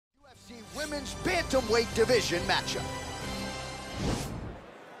women's bantamweight division matchup.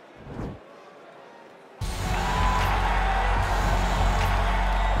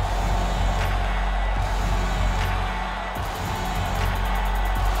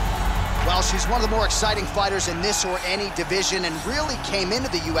 Well, she's one of the more exciting fighters in this or any division and really came into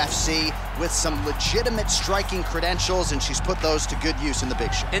the UFC with some legitimate striking credentials, and she's put those to good use in the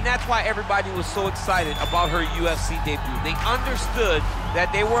big show. And that's why everybody was so excited about her UFC debut. They understood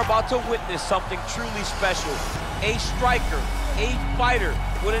that they were about to witness something truly special. A striker, a fighter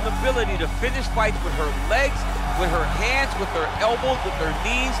with an ability to finish fights with her legs, with her hands, with her elbows, with her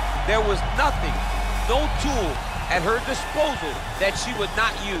knees. There was nothing, no tool at her disposal that she would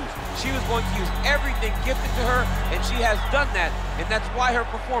not use. She was going to use everything gifted to her, and she has done that, and that's why her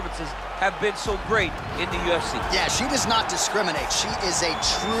performances have been so great in the UFC. Yeah, she does not discriminate. She is a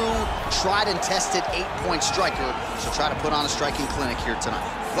true, tried and tested 8-point striker. She'll try to put on a striking clinic here tonight.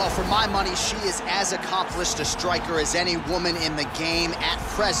 Well, for my money, she is as accomplished a striker as any woman in the game at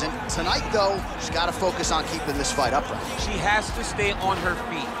present. Tonight, though, she's got to focus on keeping this fight upright. She has to stay on her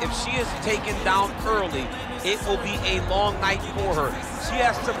feet. If she is taken down early, it will be a long night for her. She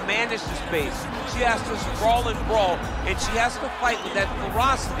has to manage the space. She has to sprawl and brawl, and she has to fight with that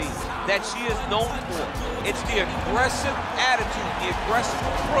ferocity that she is known for. It's the aggressive attitude, the aggressive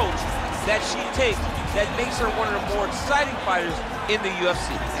approach that she takes that makes her one of the more exciting fighters in the UFC.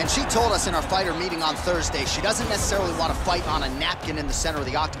 And she told us in our fighter meeting on Thursday, she doesn't necessarily want to fight on a napkin in the center of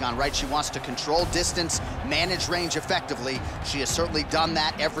the octagon, right? She wants to control distance, manage range effectively. She has certainly done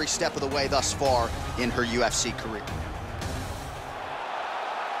that every step of the way thus far in her UFC career.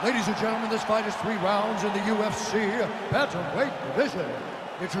 Ladies and gentlemen, this fight is 3 rounds in the UFC bantamweight division.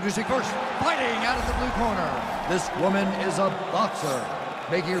 Introducing first, fighting out of the blue corner. This woman is a boxer,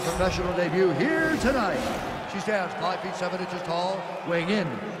 making her professional debut here tonight. She stands 5 feet 7 inches tall, weighing in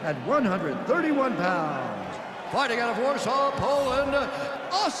at 131 pounds. Fighting out of Warsaw, Poland,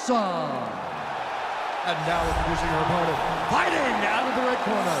 awesome. And now introducing her opponent, fighting out of the red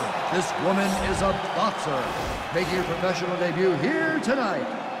corner. This woman is a boxer, making her professional debut here tonight.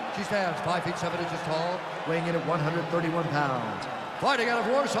 She stands 5 feet 7 inches tall, weighing in at 131 pounds. Fighting out of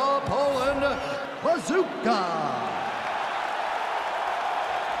Warsaw, Poland, Bazooka.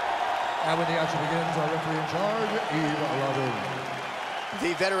 And when the action begins, our referee in charge, Eve Levine.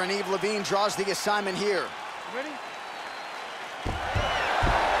 The veteran Eve Levine draws the assignment here. Ready?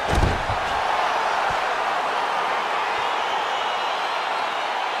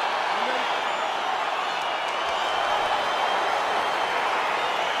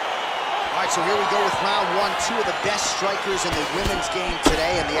 All right, so here we go with round 1. 2 of the best strikers in the women's game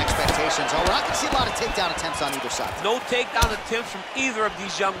today, and the expectations are we're not going to see a lot of takedown attempts on either side. No takedown attempts from either of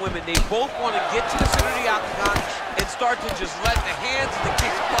these young women. They both want to get to the center of the octagon and start to just let the hands and the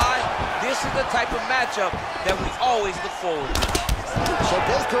kicks fly. This is the type of matchup that we always look forward to. So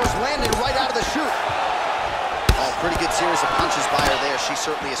both girls landed right out of the chute. Oh, pretty good series of punches by her there. She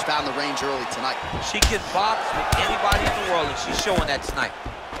certainly has found the range early tonight. She can box with anybody in the world, and she's showing that tonight.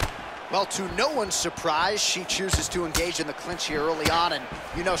 Well, to no one's surprise, she chooses to engage in the clinch here early on, and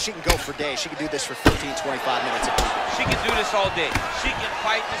you know she can go for days. She can do this for 15, 25 minutes. She can do this all day. She can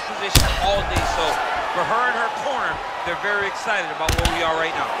fight this position all day. So for her and her corner, they're very excited about where we are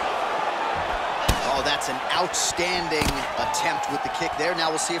right now. Oh, that's an outstanding attempt with the kick there. Now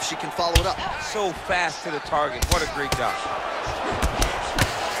we'll see if she can follow it up. So fast to the target. What a great job.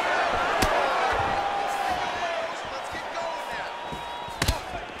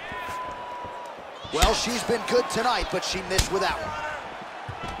 Well, she's been good tonight, but she missed with that one.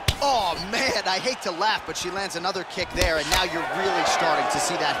 Oh, man, I hate to laugh, but she lands another kick there, and now you're really starting to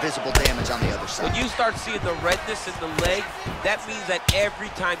see that visible damage on the other side. When you start seeing the redness in the leg, that means that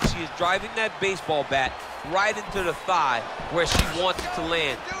every time she is driving that baseball bat right into the thigh where she wants it to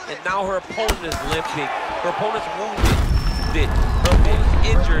land. And now her opponent is limping. Her opponent's wounded. Her opponent's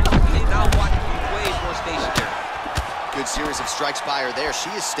injured, and now watch her be way more stationary. Good series of strikes by her there. She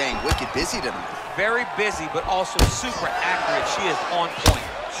is staying wicked busy tonight. Very busy, but also super accurate. She is on point.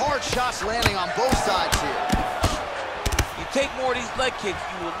 Hard shots landing on both sides here. You take more of these leg kicks,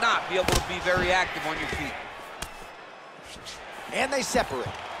 you will not be able to be very active on your feet. And they separate.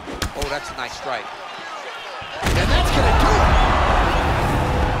 Oh, that's a nice strike. And that's gonna do it.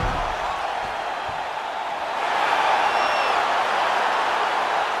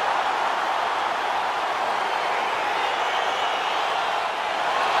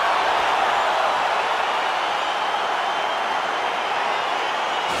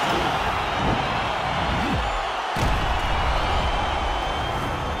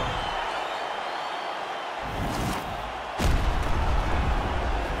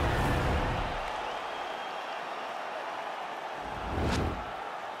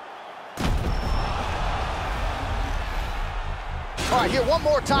 All right, here one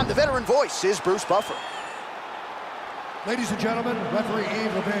more time, the veteran voice is Bruce Buffer. Ladies and gentlemen, referee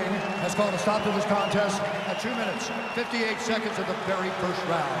Yves Levine has called a stop to this contest at 2 minutes, 58 seconds of the very first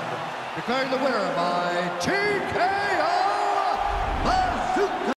round. Declaring the winner by TKO!